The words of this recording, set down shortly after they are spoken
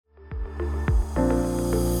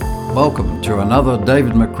Welcome to another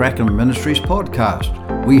David McCracken Ministries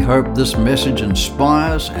podcast. We hope this message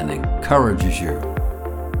inspires and encourages you.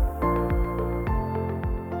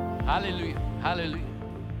 Hallelujah, hallelujah,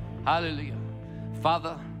 hallelujah.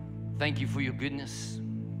 Father, thank you for your goodness.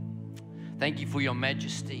 Thank you for your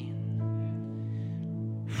majesty.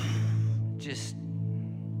 Just,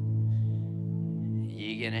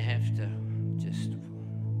 you're going to have to just,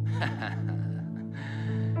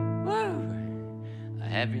 woo. I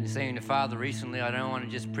have been saying to Father recently, I don't want to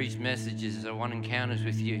just preach messages, I want encounters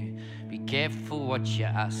with you. Be careful what you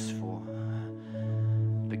ask for.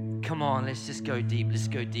 But come on, let's just go deep. Let's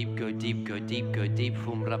go deep, go deep, go deep, go deep.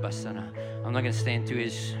 I'm not going to stand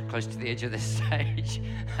too close to the edge of the stage.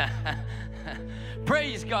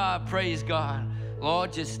 Praise God, praise God.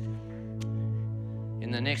 Lord, just in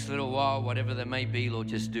the next little while, whatever there may be, Lord,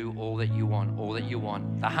 just do all that you want, all that you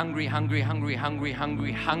want. The hungry,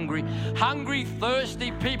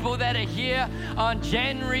 thirsty people that are here on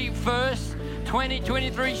January 1st,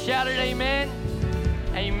 2023, shouted amen.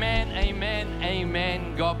 Amen, amen,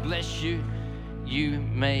 amen. God bless you. You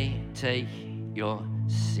may take your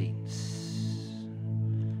seats.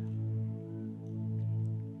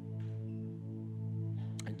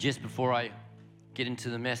 And just before I get into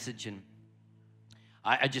the message, and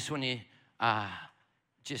I just want to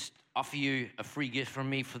just offer you a free gift from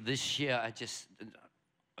me for this year. I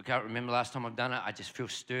can't remember last time I've done it. I just feel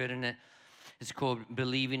stirred in it. It's called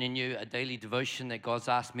Believing in You, a daily devotion that God's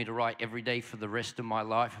asked me to write every day for the rest of my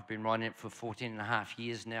life. I've been writing it for 14 and a half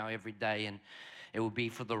years now, every day, and it will be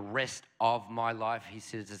for the rest of my life. He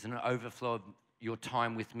says it's an overflow of your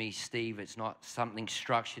time with me, Steve. It's not something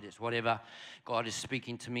structured. It's whatever God is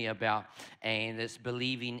speaking to me about, and it's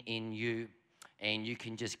believing in you. And you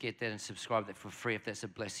can just get that and subscribe that for free if that's a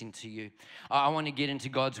blessing to you. I want to get into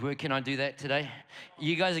God's Word. Can I do that today?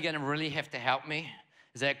 You guys are going to really have to help me.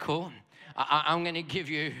 Is that cool? I'm going to give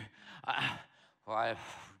you,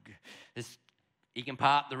 he can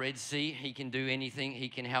part the Red Sea. He can do anything. He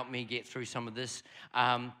can help me get through some of this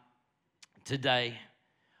today.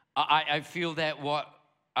 I feel that what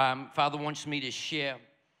Father wants me to share,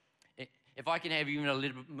 if I can have even a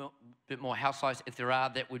little bit more house lights, if there are,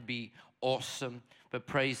 that would be awesome. But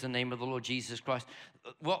praise the name of the Lord Jesus Christ.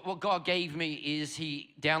 What God gave me is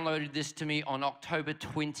He downloaded this to me on October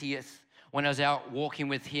 20th. When I was out walking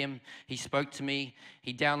with Him, He spoke to me.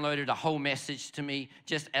 He downloaded a whole message to me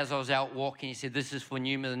just as I was out walking. He said, this is for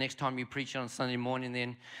Numa. The next time you preach on Sunday morning,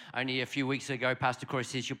 then only a few weeks ago, Pastor Corey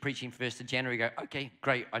says, you're preaching 1st of January. I go, okay,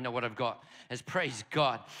 great. I know what I've got. As praise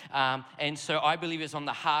God. And so I believe it's on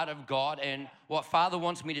the heart of God. And what Father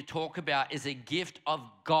wants me to talk about is a gift of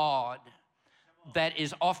God that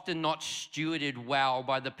is often not stewarded well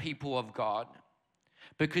by the people of God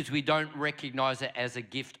because we don't recognize it as a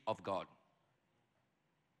gift of God.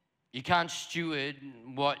 You can't steward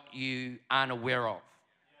what you aren't aware of.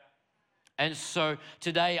 And so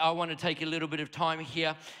today I want to take a little bit of time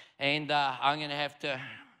here, and I'm going to have to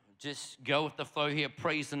just go with the flow here.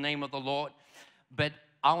 Praise the name of the Lord. But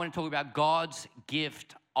I want to talk about God's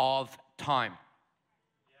gift of time.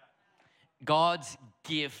 God's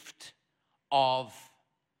gift of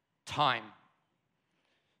time.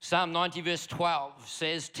 Psalm 90 verse 12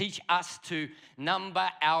 says, teach us to number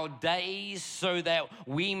our days so that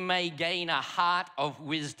we may gain a heart of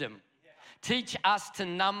wisdom. Teach us to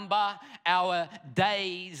number our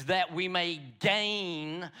days that we may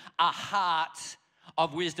gain a heart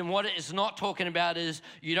of wisdom. What it is not talking about is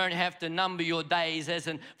you don't have to number your days, as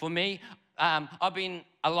in for me, I've been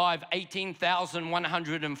alive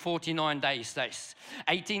 18,149 days, Stace.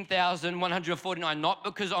 18,149, not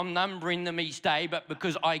because I'm numbering them each day, but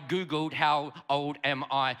because I Googled how old am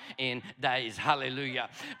I in days. Hallelujah.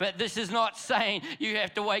 But this is not saying you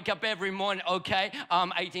have to wake up every morning, okay,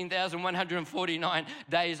 I'm 18,149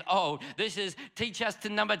 days old. This is teach us to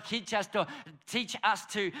number, teach us to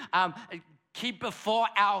keep before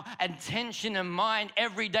our attention and mind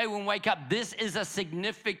every day when we wake up. This is a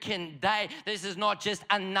significant day. This is not just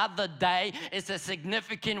another day. It's a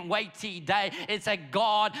significant, weighty day. It's a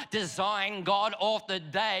God-designed,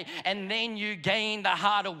 God-authored day. And then you gain the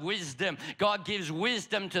heart of wisdom. God gives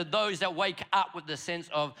wisdom to those that wake up with the sense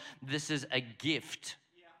of this is a gift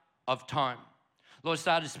of time. Lord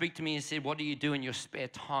started to speak to me and said, what do you do in your spare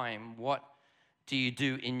time? What do you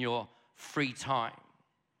do in your free time?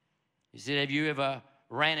 He said, have you ever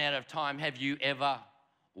ran out of time? Have you ever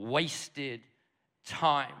wasted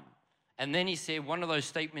time? And then he said, one of those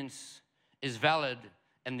statements is valid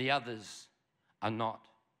and the others are not.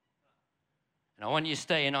 And I want you to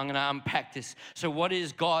stay and I'm going to unpack this. So what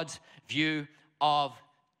is God's view of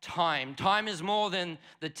time. Time is more than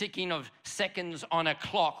the ticking of seconds on a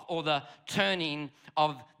clock or the turning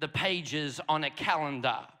of the pages on a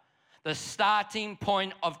calendar. The starting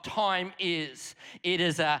point of time is, it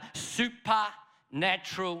is a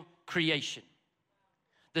supernatural creation.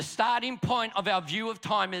 The starting point of our view of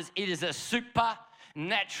time is, it is a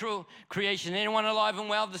supernatural creation. Anyone alive and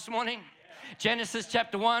well this morning? Genesis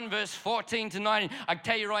chapter 1, verse 14 to 19. I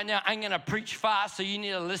tell you right now, I'm going to preach fast, so you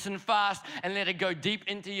need to listen fast and let it go deep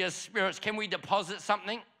into your spirits. Can we deposit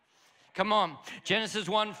something? Come on. Genesis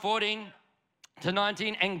 1, 14 to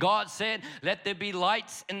 19. And God said, let there be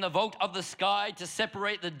lights in the vault of the sky to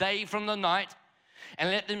separate the day from the night, and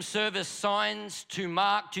let them serve as signs to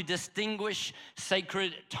mark, to distinguish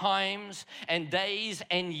sacred times and days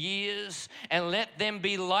and years. And let them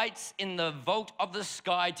be lights in the vault of the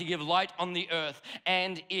sky to give light on the earth.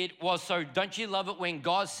 And it was so. Don't you love it when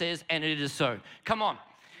God says, and it is so? Come on.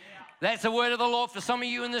 That's the word of the Lord for some of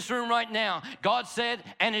you in this room right now. God said,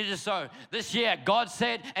 and it is so. This year, God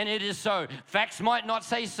said, and it is so. Facts might not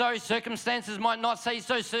say so. Circumstances might not say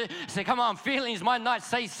so. So come on, feelings might not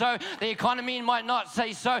say so. The economy might not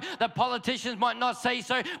say so. The politicians might not say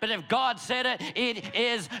so. But if God said it, it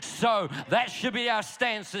is so. That should be our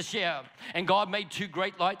stance this year. And God made two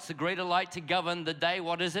great lights, the greater light to govern the day.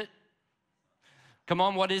 What is it? Come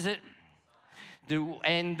on, what is it?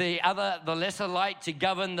 And the lesser light to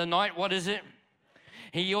govern the night. What is it?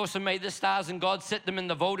 He also made the stars, and God set them in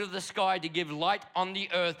the vault of the sky to give light on the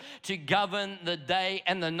earth, to govern the day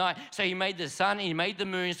and the night. So he made the sun, he made the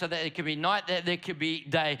moon, so that there could be night, that there could be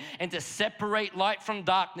day, and to separate light from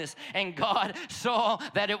darkness. And God saw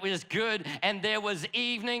that it was good, and there was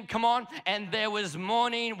evening, come on, and there was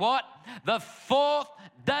morning. What? The fourth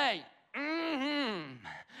day.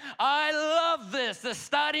 I love this. The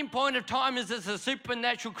starting point of time is it's a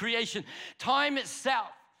supernatural creation. Time itself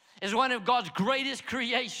is one of God's greatest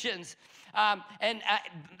creations.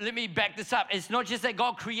 Let me back this up. It's not just that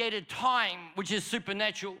God created time, which is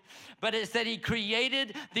supernatural, but it's that he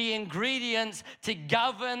created the ingredients to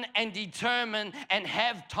govern and determine and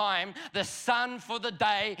have time, the sun for the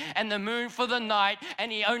day and the moon for the night,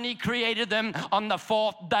 and he only created them on the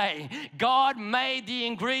fourth day. God made the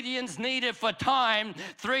ingredients needed for time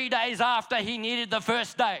 3 days after he needed the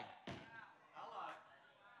first day.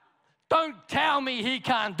 Don't tell me he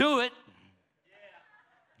can't do it.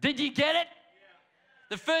 Did you get it?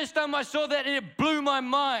 The first time I saw that, it blew my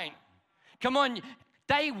mind. Come on,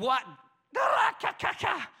 day what?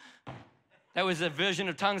 That was a version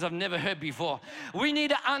of tongues I've never heard before. We need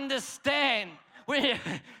to understand.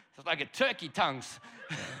 It's like a turkey tongues.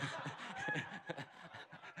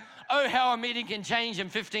 Oh, how a meeting can change in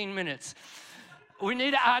 15 minutes. We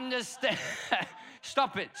need to understand.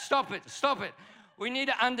 Stop it. We need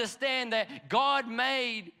to understand that God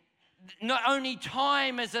made not only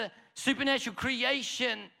time as a supernatural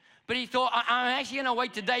creation, but he thought, I'm actually going to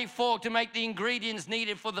wait to day 4 to make the ingredients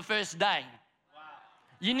needed for the first day. Wow.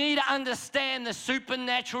 You need to understand the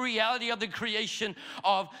supernatural reality of the creation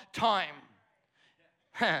of time.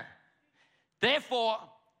 Therefore,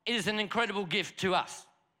 it is an incredible gift to us.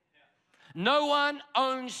 No one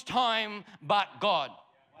owns time but God.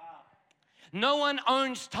 No one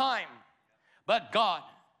owns time but God.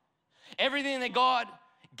 Everything that God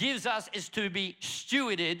gives us is to be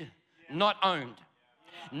stewarded, not owned.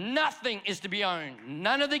 Nothing is to be owned.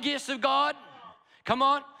 None of the gifts of God, come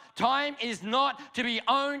on, time is not to be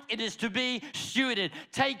owned, it is to be stewarded,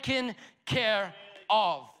 taken care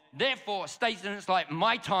of. Therefore, statements like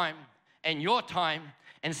my time and your time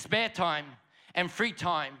and spare time and free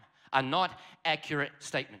time are not accurate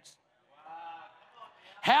statements.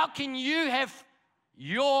 How can you have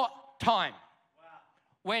your time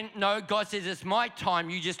when, no, God says it's my time,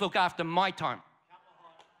 you just look after my time?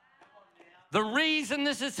 The reason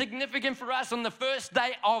this is significant for us on the first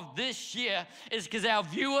day of this year is because our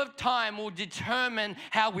view of time will determine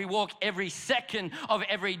how we walk every second of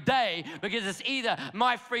every day, because it's either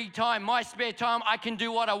my free time, my spare time, I can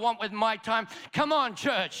do what I want with my time. Come on,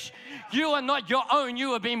 church. You are not your own.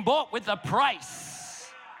 You have been bought with a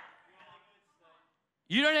price.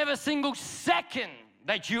 You don't have a single second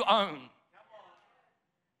that you own.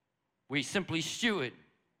 We simply steward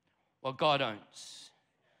what God owns.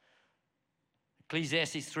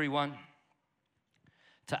 Ecclesiastes 3:1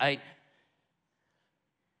 to 8.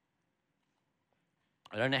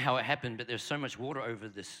 I don't know how it happened, but there's so much water over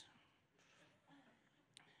this.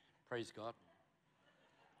 Praise God.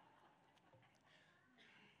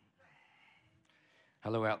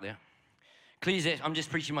 Hello out there. Ecclesiastes, I'm just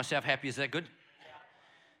preaching myself happy. Is that good?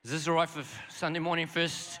 Is this all right for Sunday morning,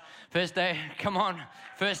 first day? Come on,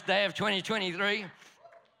 first day of 2023.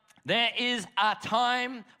 There is a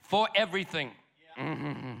time for everything.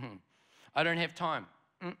 Mm-hmm. I don't have time.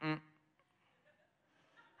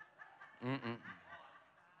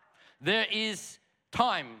 There is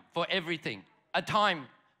time for everything. A time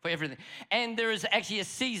for everything. And there is actually a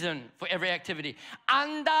season for every activity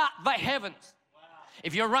under the heavens. Wow.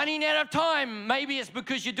 If you're running out of time, maybe it's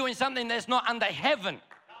because you're doing something that's not under heaven.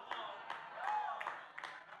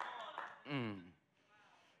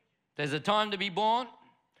 There's a time to be born.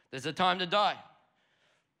 There's a time to die.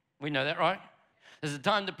 We know that, right? There's a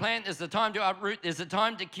time to plant, there's a time to uproot, there's a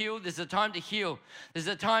time to kill, there's a time to heal. There's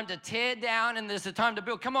a time to tear down, and there's a time to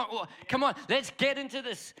build. Come on, let's get into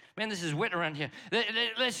this. Man, this is wet around here.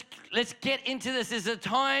 Let's get into this. There's a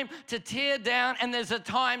time to tear down, and there's a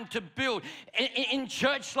time to build. In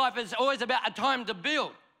church life, it's always about a time to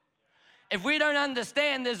build. If we don't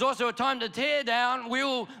understand there's also a time to tear down, we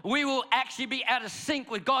will actually be out of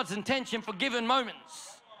sync with God's intention for given moments.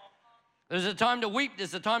 There's a time to weep,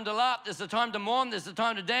 there's a time to laugh, there's a time to mourn, there's a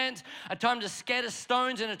time to dance, a time to scatter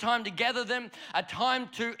stones and a time to gather them, a time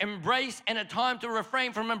to embrace and a time to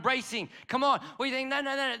refrain from embracing. Come on, we think, no,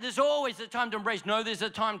 there's always a time to embrace. No, there's a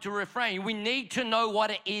time to refrain. We need to know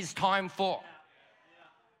what it is time for.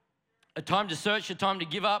 A time to search, a time to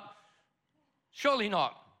give up? Surely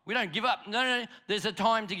not. We don't give up. No, there's a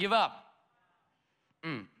time to give up.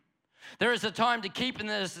 There is a time to keep and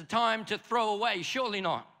there's a time to throw away. Surely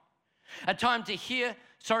not. A time to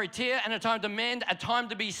tear, and a time to mend, a time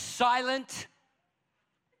to be silent,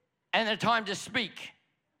 and a time to speak.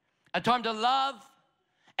 A time to love,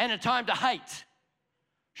 and a time to hate.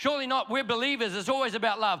 Surely not, we're believers, it's always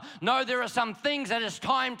about love. No, there are some things that it's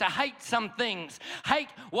time to hate some things. Hate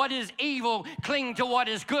what is evil, cling to what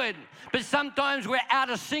is good. But sometimes we're out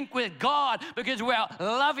of sync with God because we're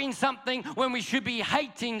loving something when we should be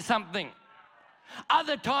hating something.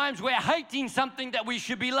 Other times we're hating something that we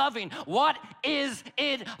should be loving. What is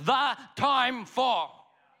it the time for?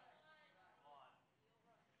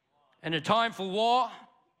 And a time for war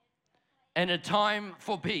and a time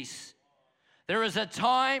for peace. There is a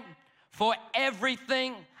time for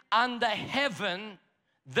everything under heaven.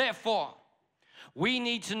 Therefore, we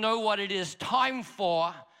need to know what it is time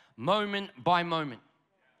for moment by moment.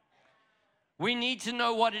 We need to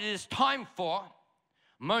know what it is time for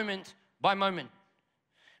moment by moment.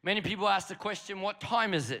 Many people ask the question, what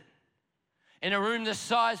time is it? In a room this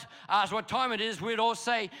size, ask what time it is, we'd all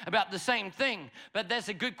say about the same thing. But that's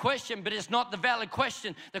a good question, but it's not the valid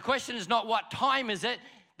question. The question is not what time is it.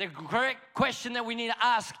 The correct question that we need to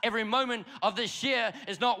ask every moment of this year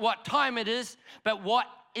is not what time it is, but what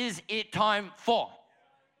is it time for?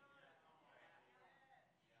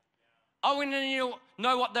 I want to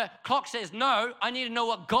know what the clock says. No, I need to know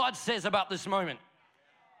what God says about this moment.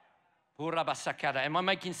 Am I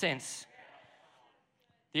making sense?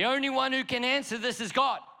 The only one who can answer this is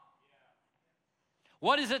God.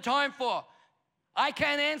 What is it time for? I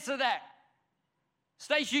can't answer that.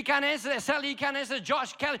 Stacey, you can't answer that. Sally, you can't answer that.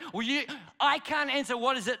 Josh, Kelly, I can't answer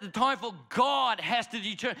what is it the time for. God has to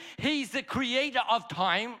determine. He's the creator of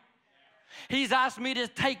time. He's asked me to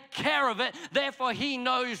take care of it. Therefore, He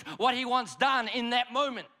knows what He wants done in that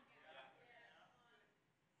moment.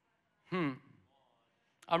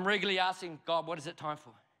 I'm regularly asking God, what is it time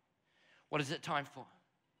for? What is it time for?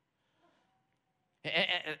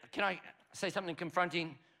 Can I say something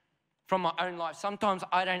confronting from my own life? Sometimes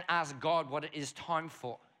I don't ask God what it is time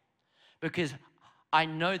for because I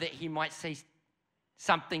know that He might say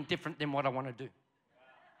something different than what I want to do.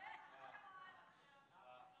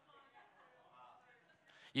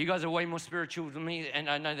 You guys are way more spiritual than me, and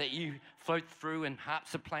I know that you float through and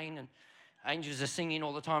harps are playing and angels are singing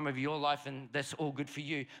all the time of your life, and that's all good for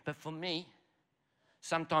you. But for me,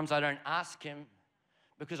 sometimes I don't ask Him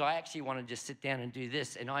because I actually want to just sit down and do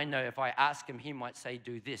this. And I know if I ask Him, He might say,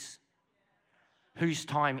 do this. Whose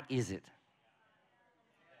time is it?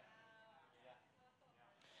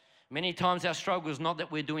 Many times our struggle is not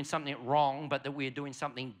that we're doing something wrong, but that we're doing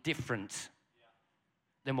something different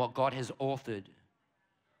than what God has authored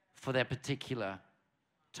for that particular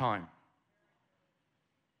time.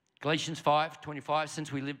 Galatians 5:25,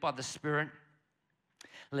 since we live by the Spirit,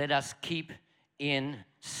 let us keep in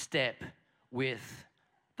step with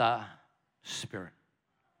the Spirit.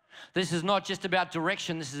 This is not just about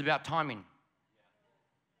direction, this is about timing.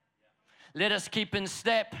 Let us keep in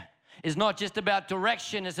step is not just about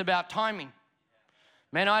direction, it's about timing.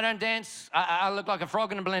 Man, I don't dance. I look like a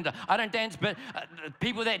frog in a blender. I don't dance, but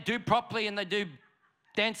people that do properly and they do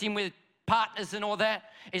dancing with partners and all that,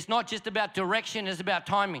 it's not just about direction, it's about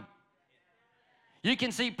timing. You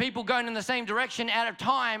can see people going in the same direction out of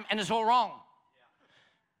time and it's all wrong.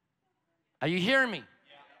 Are you hearing me?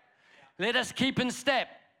 Let us keep in step,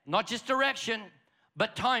 not just direction,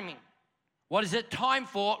 but timing. What is it time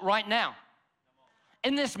for right now?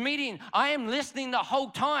 In this meeting, I am listening the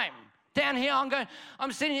whole time. Down here,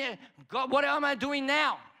 I'm sitting here, God, what am I doing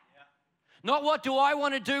now? Not what do I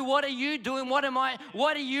want to do, what are you doing, what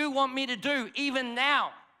do you want me to do, even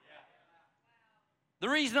now? The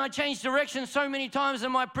reason I change direction so many times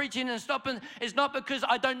in my preaching and stopping is not because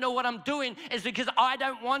I don't know what I'm doing. It's because I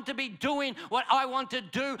don't want to be doing what I want to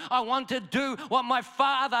do. I want to do what my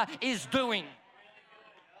Father is doing.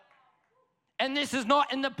 And this is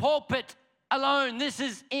not in the pulpit alone. This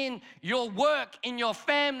is in your work, in your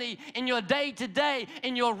family, in your day-to-day,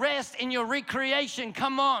 in your rest, in your recreation.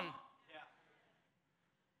 Come on.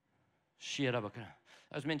 That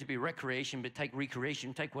was meant to be recreation, but take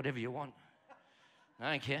recreation, take whatever you want.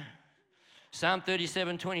 I don't care. Psalm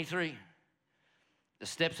 37:23. The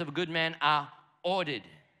steps of a good man are ordered.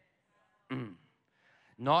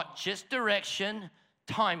 Not just direction,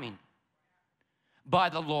 timing by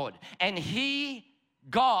the Lord. And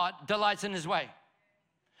God, delights in his way.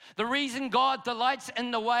 The reason God delights in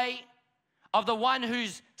the way of the one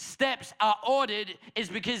whose steps are ordered is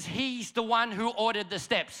because he's the one who ordered the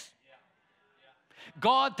steps.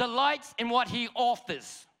 God delights in what he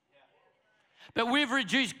authors. But we've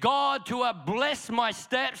reduced God to a bless my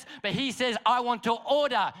steps, but he says, I want to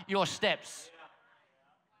order your steps.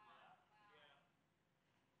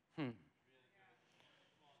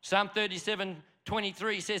 Psalm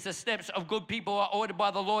 37:23 says, the steps of good people are ordered by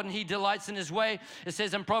the Lord, and he delights in his way. It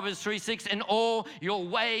says in Proverbs 3:6, in all your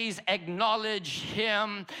ways acknowledge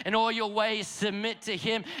him, in all your ways submit to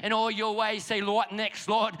him, in all your ways say, what next,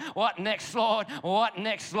 Lord? What next, Lord? What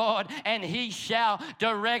next, Lord? And he shall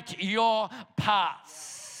direct your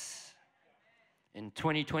paths. In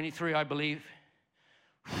 2023, I believe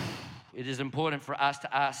it is important for us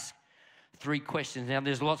to ask 3 questions. Now,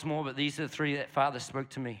 there's lots more, but these are the 3 that Father spoke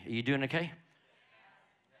to me. Are you doing okay?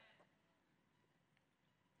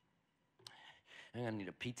 I'm going to need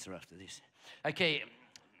a pizza after this. Okay,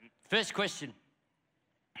 first question.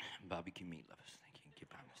 Barbecue meat lovers, thank you.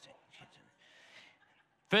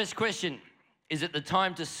 First question, is it the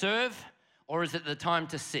time to serve or is it the time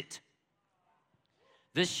to sit?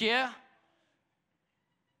 This year,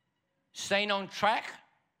 staying on track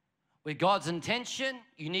with God's intention,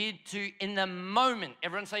 you need to, in the moment,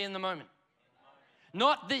 everyone say in the moment.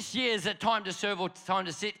 Not this year, is it time to serve or time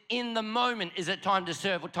to sit? In the moment, is it time to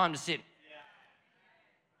serve or time to sit?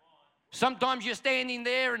 Sometimes you're standing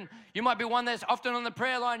there and you might be one that's often on the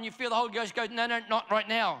prayer line and you feel the Holy Ghost go, no, not right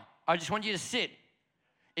now. I just want you to sit.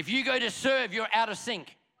 If you go to serve, you're out of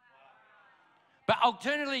sync. But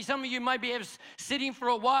alternatively, some of you may be sitting for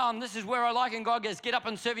a while, and this is where I like, and God goes, get up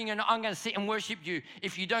and serving, and I'm going to sit and worship you.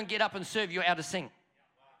 If you don't get up and serve, you're out of sync.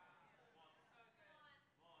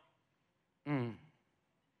 The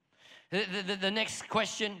next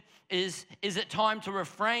question is it time to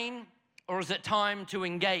refrain or is it time to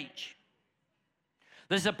engage?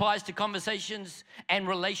 This applies to conversations and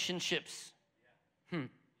relationships.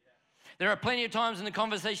 There are plenty of times in the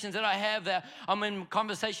conversations that I have that I'm in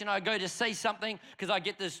conversation, I go to say something because I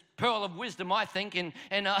get this pearl of wisdom, I think, and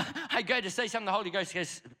I go to say something, the Holy Ghost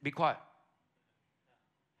goes, be quiet.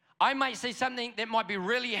 I might say something that might be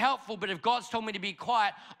really helpful, but if God's told me to be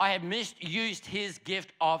quiet, I have misused his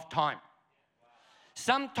gift of time.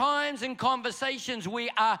 Sometimes in conversations we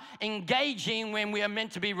are engaging when we are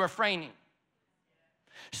meant to be refraining.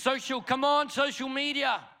 Social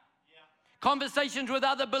media. Conversations with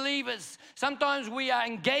other believers. Sometimes we are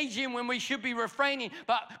engaging when we should be refraining,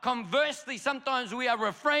 but conversely, sometimes we are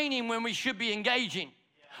refraining when we should be engaging.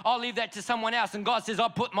 I'll leave that to someone else, and God says,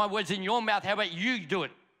 I'll put my words in your mouth. How about you do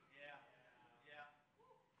it?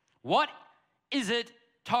 What is it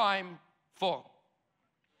time for?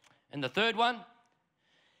 And the third one,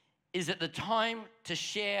 is it the time to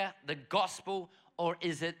share the gospel or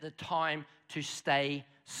is it the time to stay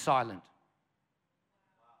silent?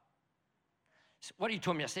 So what are you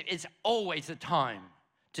talking about? It's always the time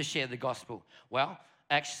to share the gospel. Well,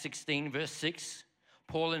 Acts 16 verse 6,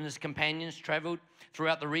 Paul and his companions traveled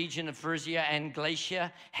throughout the region of Phrygia and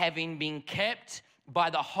Galatia, having been kept by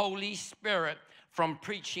the Holy Spirit from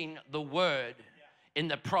preaching the word in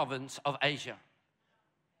the province of Asia.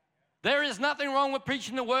 There is nothing wrong with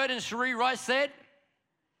preaching the word, and Cherie Rice said,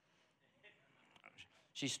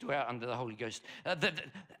 she's still out under the Holy Ghost.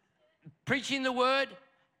 Preaching the word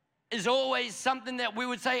is always something that we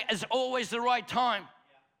would say is always the right time.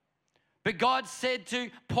 But God said to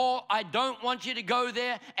Paul, I don't want you to go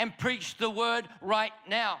there and preach the word right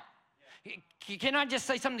now. Can I just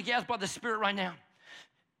say something to you guys by the Spirit right now?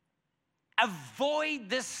 Avoid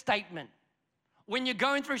this statement. when you're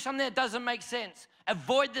going through something that doesn't make sense,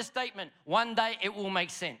 avoid the statement, one day it will make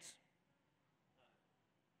sense.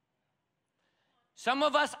 Some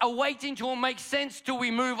of us are waiting till it makes sense till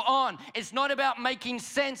we move on. It's not about making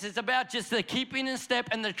sense. It's about just the keeping in step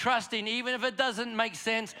and the trusting, even if it doesn't make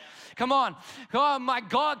sense. Come on. Oh, my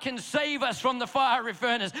God can save us from the fiery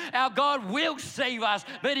furnace. Our God will save us,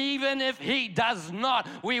 but even if He does not,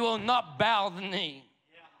 we will not bow the knee.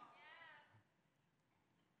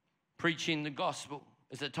 Preaching the gospel.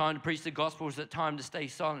 Is it time to preach the gospel, or is it time to stay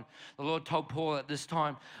silent? The Lord told Paul at this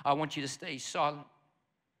time, I want you to stay silent.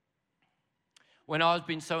 When I was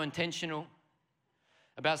being so intentional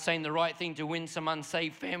about saying the right thing to win some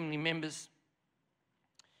unsaved family members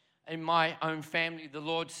in my own family, the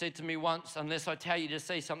Lord said to me once, unless I tell you to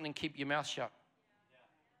say something, keep your mouth shut.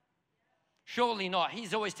 Surely not.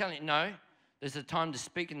 He's always telling you, no, there's a time to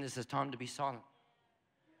speak and there's a time to be silent.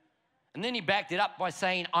 And then he backed it up by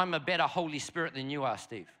saying, I'm a better Holy Spirit than you are,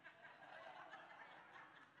 Steve.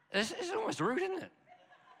 It's almost rude, isn't it?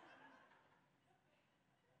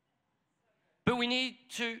 But we need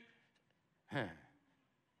to,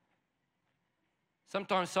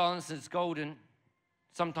 sometimes silence is golden,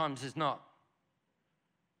 sometimes it's not.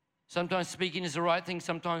 Sometimes speaking is the right thing,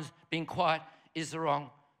 sometimes being quiet is the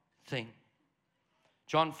wrong thing.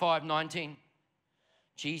 John 5:19,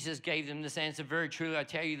 Jesus gave them this answer, very truly, I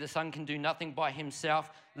tell you, the Son can do nothing by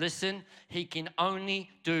himself. Listen, he can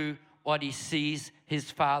only do what he sees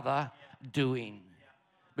his Father doing.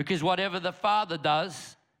 Because whatever the Father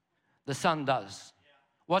does, the Son does.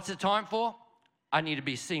 What's it time for? I need to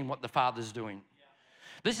be seeing what the Father's doing.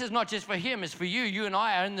 This is not just for him, it's for you. You and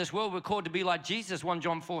I are in this world. We're called to be like Jesus, 1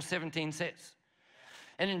 John 4:17 says.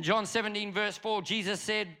 And in John 17 verse 4, Jesus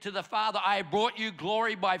said to the Father, I have brought you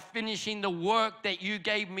glory by finishing the work that you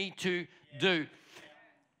gave me to do.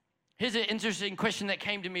 Here's an interesting question that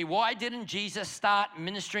came to me. Why didn't Jesus start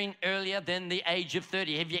ministering earlier than the age of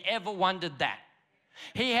 30? Have you ever wondered that?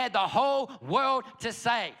 He had the whole world to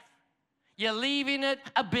save. You're leaving it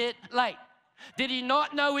a bit late. Did he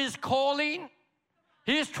not know his calling?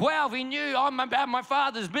 He was 12. He knew, I'm about my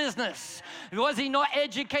Father's business. Was he not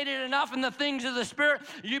educated enough in the things of the Spirit?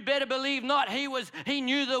 You better believe not. He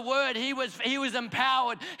knew the Word. He was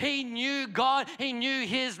empowered. He knew God. He knew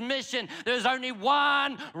his mission. There's only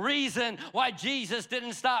one reason why Jesus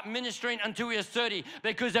didn't start ministering until he was 30,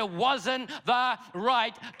 because it wasn't the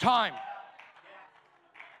right time.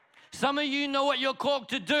 Some of you know what you're called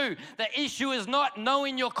to do. The issue is not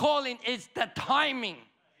knowing your calling, it's the timing.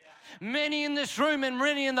 Many in this room and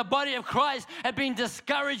many in the body of Christ have been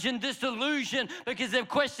discouraged and disillusioned because they've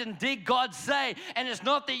questioned, did God say? And it's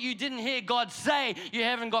not that you didn't hear God say, you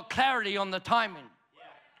haven't got clarity on the timing.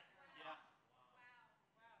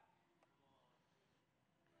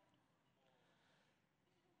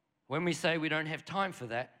 When we say we don't have time for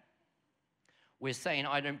that, we're saying,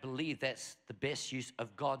 I don't believe that's the best use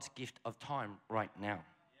of God's gift of time right now.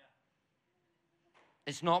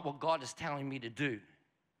 It's not what God is telling me to do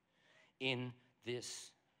in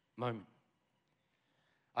this moment.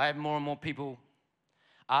 I have more and more people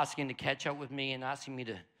asking to catch up with me and asking me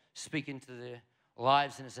to speak into their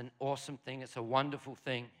lives, and it's an awesome thing. It's a wonderful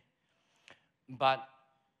thing. But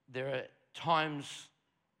there are times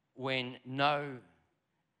when no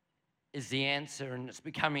is the answer, and it's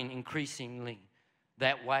becoming increasingly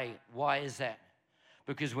that way. Why is that?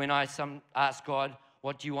 Because when I ask God,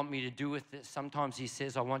 what do you want me to do with this? Sometimes he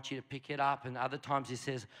says, I want you to pick it up. And other times he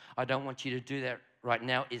says, I don't want you to do that right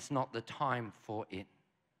now. It's not the time for it.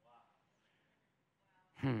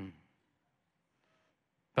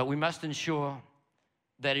 But we must ensure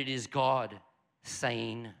that it is God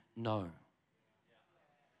saying no.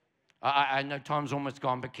 I know time's almost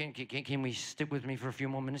gone, but can we stick with me for a few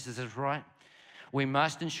more minutes? Is this right? We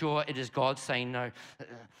must ensure it is God saying no.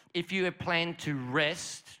 If you have planned to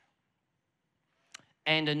rest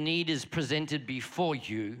and a need is presented before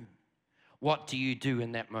you, what do you do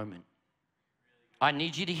in that moment? I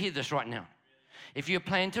need you to hear this right now. If you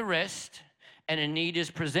plan to rest and a need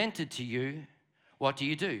is presented to you, what do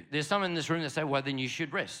you do? There's some in this room that say, well, then you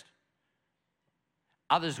should rest.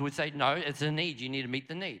 Others would say, no, it's a need. You need to meet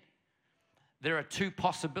the need. There are two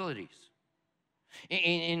possibilities.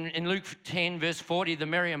 In Luke 10, verse 40, the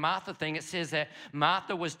Mary and Martha thing, it says that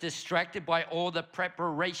Martha was distracted by all the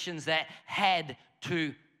preparations that had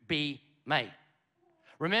to be made.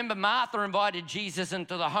 Remember, Martha invited Jesus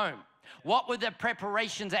into the home. What were the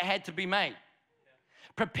preparations that had to be made?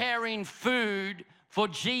 Preparing food for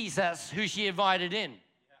Jesus, who she invited in.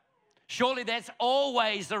 Surely that's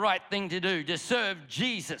always the right thing to do, to serve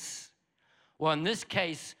Jesus. Well, in this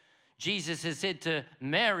case, Jesus has said to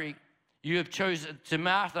Mary, You have chosen, to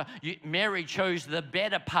Martha, Mary chose the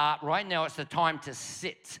better part. Right now it's the time to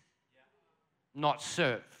sit, not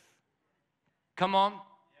serve. Come on.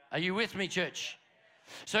 Are you with me, church?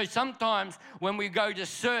 So sometimes when we go to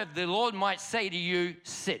serve, the Lord might say to you,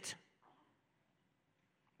 sit.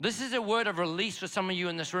 This is a word of release for some of you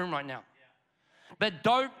in this room right now. But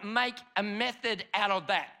don't make a method out of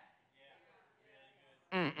that.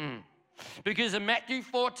 Because in Matthew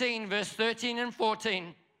 14, verse 13 and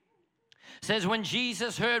 14, says when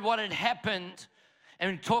Jesus heard what had happened,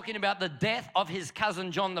 and talking about the death of his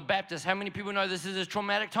cousin John the Baptist, how many people know this is a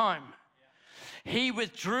traumatic time? He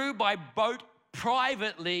withdrew by boat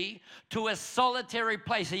privately to a solitary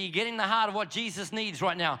place. Are you getting the heart of what Jesus needs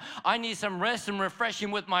right now? I need some rest and refreshing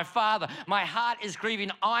with my Father. My heart is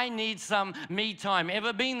grieving. I need some me time.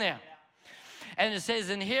 Ever been there? And it says,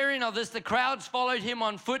 in hearing of this, the crowds followed him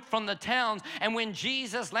on foot from the towns. And when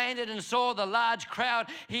Jesus landed and saw the large crowd,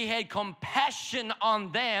 he had compassion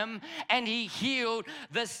on them and he healed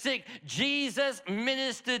the sick. Jesus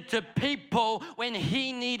ministered to people when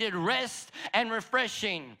he needed rest and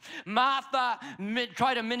refreshing. Martha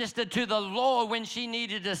tried to minister to the Lord when she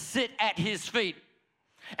needed to sit at his feet.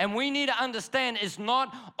 And we need to understand it's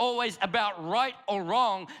not always about right or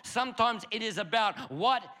wrong. Sometimes it is about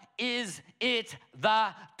what is it the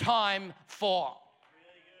time for?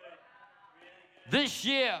 This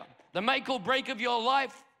year, the make or break of your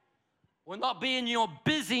life will not be in your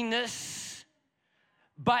busyness,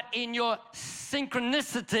 but in your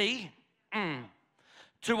synchronicity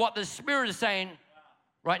to what the Spirit is saying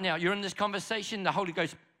right now. You're in this conversation, the Holy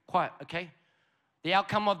Ghost, quiet, okay? The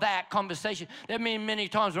outcome of that conversation. There have been many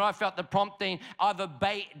times where I felt the prompting, I've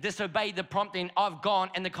disobeyed the prompting, I've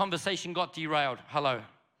gone, and the conversation got derailed. Hello.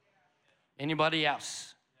 Anybody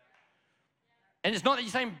else? And it's not that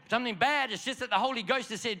you're saying something bad, it's just that the Holy Ghost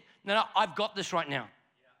has said, no, I've got this right now.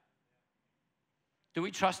 Do we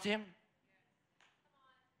trust him?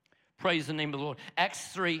 Praise the name of the Lord. Acts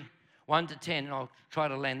 3, 1 to 10, and I'll try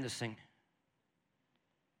to land this thing.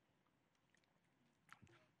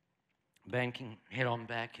 Band can head on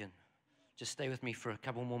back and just stay with me for a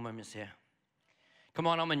couple more moments here. Come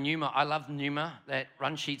on, I'm a Pneuma. I love Pneuma, that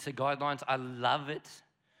run sheets of guidelines. I love it.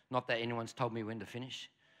 Not that anyone's told me when to finish.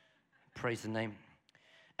 Praise the name.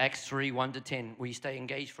 Acts 3, 1 to 10. Will you stay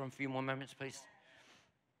engaged for a few more moments, please?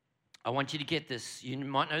 I want you to get this. You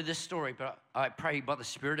might know this story, but I pray by the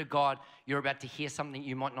Spirit of God, you're about to hear something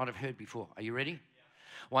you might not have heard before. Are you ready? Yeah.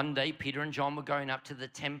 One day, Peter and John were going up to the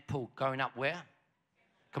temple. Going up where?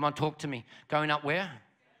 Come on, talk to me. Going up where?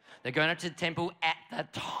 They're going up to the temple at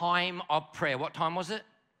the time of prayer. What time was it?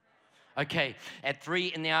 Okay, at 3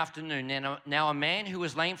 in the afternoon. Now a man who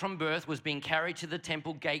was lame from birth was being carried to the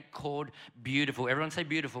temple gate called Beautiful. Everyone say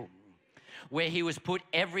Beautiful. Where he was put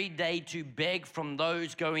every day to beg from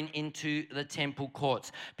those going into the temple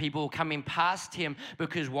courts. People coming past him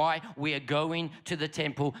because why? We are going to the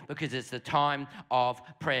temple because it's the time of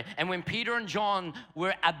prayer. And when Peter and John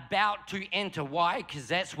were about to enter, why? Because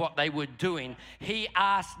that's what they were doing. He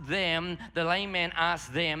asked them, the lame man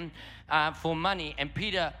asked them for money, and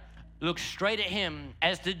Peter looked straight at him,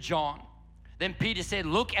 as did John. Then Peter said,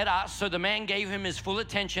 look at us. So the man gave him his full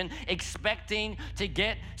attention, expecting to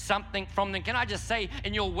get something from them. Can I just say,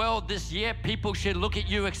 in your world this year, people should look at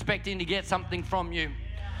you expecting to get something from you.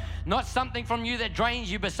 Not something from you that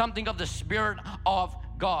drains you, but something of the Spirit of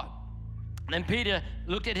God. Then Peter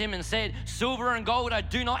looked at him and said, silver and gold I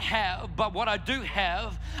do not have, but what I do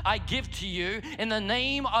have, I give to you. In the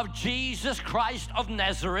name of Jesus Christ of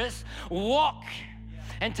Nazareth, walk.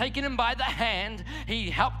 And taking him by the hand,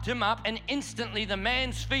 he helped him up, and instantly the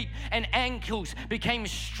man's feet and ankles became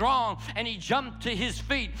strong, and he jumped to his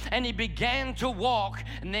feet, and he began to walk.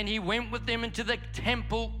 And then he went with them into the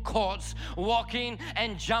temple courts, walking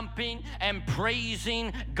and jumping and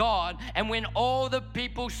praising God. And when all the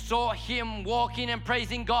people saw him walking and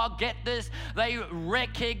praising God, get this, they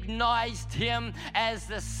recognized him as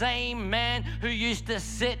the same man who used to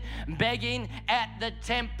sit begging at the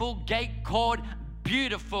temple gate called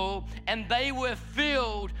Beautiful, and they were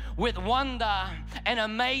filled with wonder and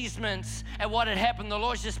amazement at what had happened. The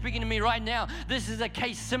Lord's just speaking to me right now. This is a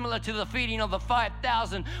case similar to the feeding of the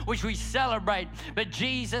 5,000, which we celebrate. But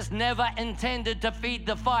Jesus never intended to feed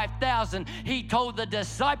the 5,000. He told the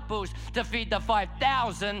disciples to feed the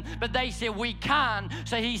 5,000, but they said, we can't.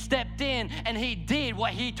 So he stepped in and he did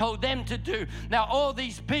what he told them to do. Now, all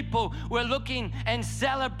these people were looking and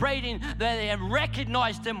celebrating that they had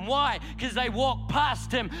recognized him. Why? Because they walked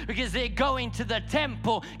past him because they're going to the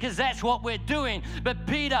temple, because that's what we're doing. But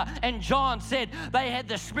Peter and John said they had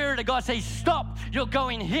the Spirit of God say, stop, you're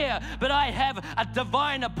going here, but I have a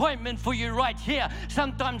divine appointment for you right here.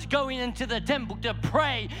 Sometimes going into the temple to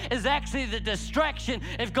pray is actually the distraction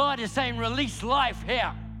if God is saying release life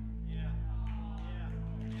here.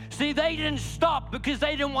 See, they didn't stop because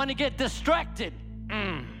they didn't want to get distracted.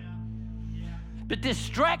 But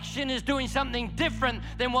distraction is doing something different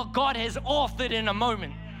than what God has authored in a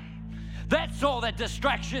moment. That's all that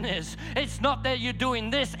distraction is. It's not that you're doing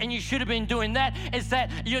this and you should have been doing that. It's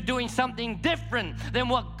that you're doing something different than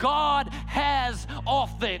what God has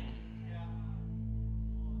authored.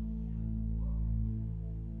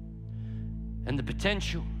 And the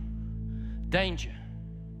potential danger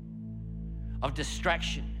of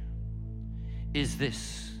distraction is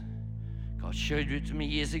this. God showed it to me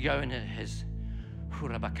years ago, and it has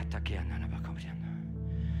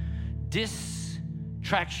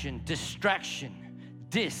distraction,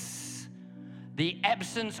 the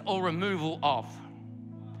absence or removal of.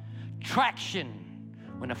 Traction,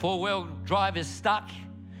 when a four-wheel drive is stuck,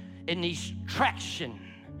 it needs traction,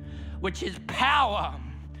 which is power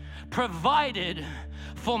provided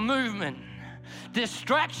for movement.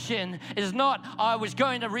 Distraction is not, I was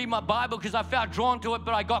going to read my Bible because I felt drawn to it,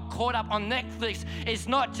 but I got caught up on Netflix. It's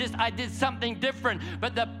not just I did something different,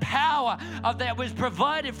 but the power of that was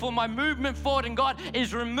provided for my movement forward, and God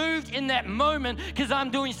is removed in that moment because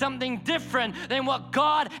I'm doing something different than what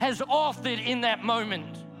God has authored in that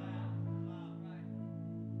moment.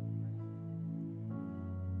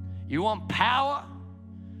 You want power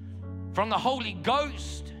from the Holy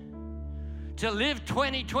Ghost to live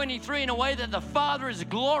 2023 in a way that the Father is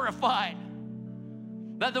glorified,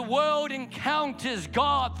 that the world encounters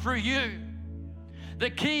God through you.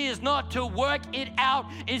 The key is not to work it out,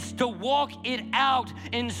 it's to walk it out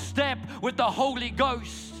in step with the Holy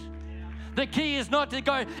Ghost. The key is not to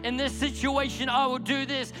go, in this situation, I will do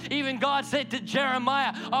this. Even God said to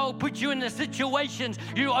Jeremiah, I will put you in the situations,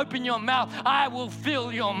 you open your mouth, I will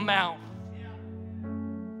fill your mouth.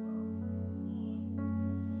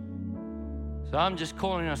 So I'm just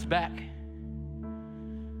calling us back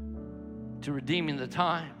to redeeming the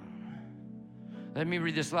time. Let me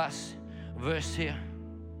read this last verse here.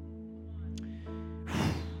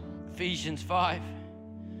 Ephesians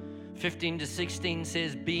 5:15-16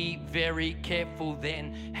 says, be very careful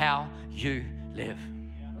then how you live.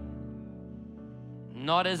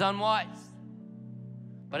 Not as unwise,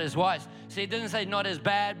 but as wise. See, it doesn't say not as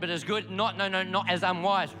bad, but as good. Not as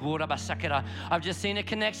unwise. I've just seen a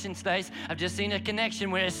connection, Stace. I've just seen a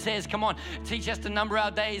connection where it says, come on, teach us to number our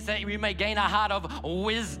days that we may gain a heart of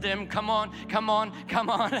wisdom. Come on.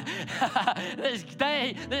 This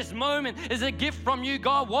day, this moment is a gift from you,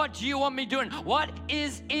 God. What do you want me doing? What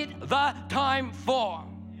is it the time for?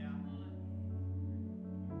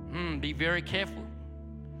 Be very careful.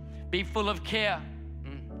 Be full of care.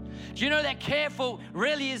 Do you know that careful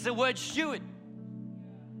really is the word steward?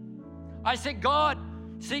 I said, God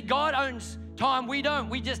owns time. We don't.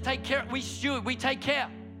 We just take care. We steward. We take care.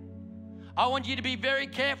 I want you to be very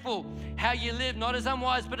careful how you live, not as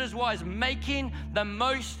unwise, but as wise, making the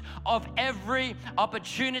most of every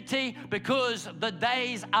opportunity because the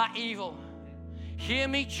days are evil. Hear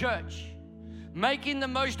me, church. Making the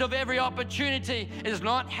most of every opportunity is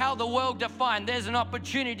not how the world defined. There's an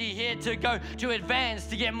opportunity here to go, to advance,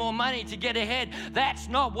 to get more money, to get ahead. That's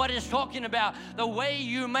not what it's talking about. The way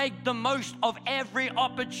you make the most of every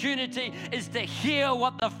opportunity is to hear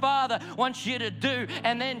what the Father wants you to do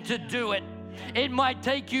and then to do it. It might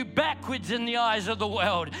take you backwards in the eyes of the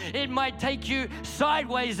world. It might take you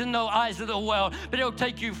sideways in the eyes of the world, but it'll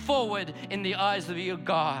take you forward in the eyes of your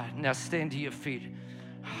God. Now stand to your feet.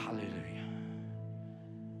 Hallelujah.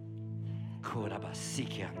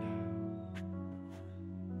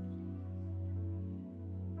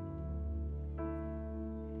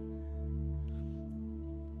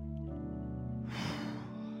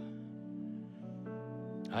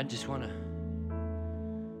 I just want to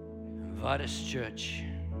invite us, church,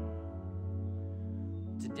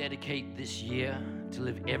 to dedicate this year to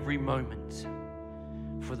live every moment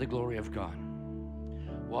for the glory of God.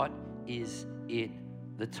 What is it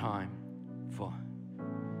the time for?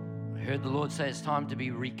 I heard the Lord say it's time to be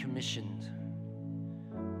recommissioned.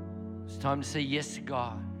 It's time to say yes to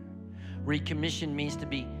God. Recommission means to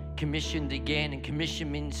be commissioned again, and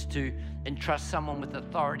commission means to entrust someone with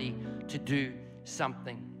authority to do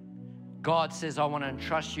something. God says, I want to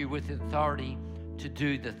entrust you with authority to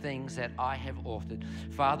do the things that I have authored.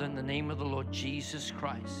 Father, in the name of the Lord Jesus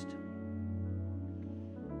Christ,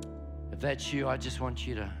 if that's you, I just want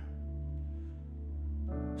you to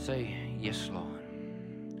say, yes, Lord.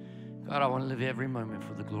 God, I want to live every moment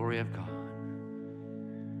for the glory of God.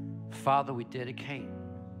 Father, we dedicate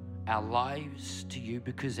our lives to you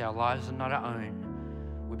because our lives are not our own.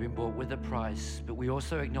 We've been bought with a price, but we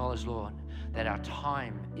also acknowledge, Lord, that our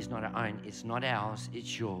time is not our own. It's not ours,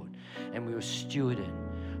 it's yours. And we will steward it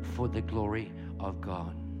for the glory of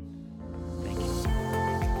God. Thank you.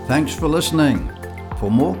 Thanks for listening. For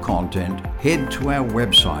more content, head to our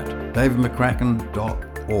website,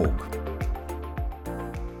 davidmccracken.org.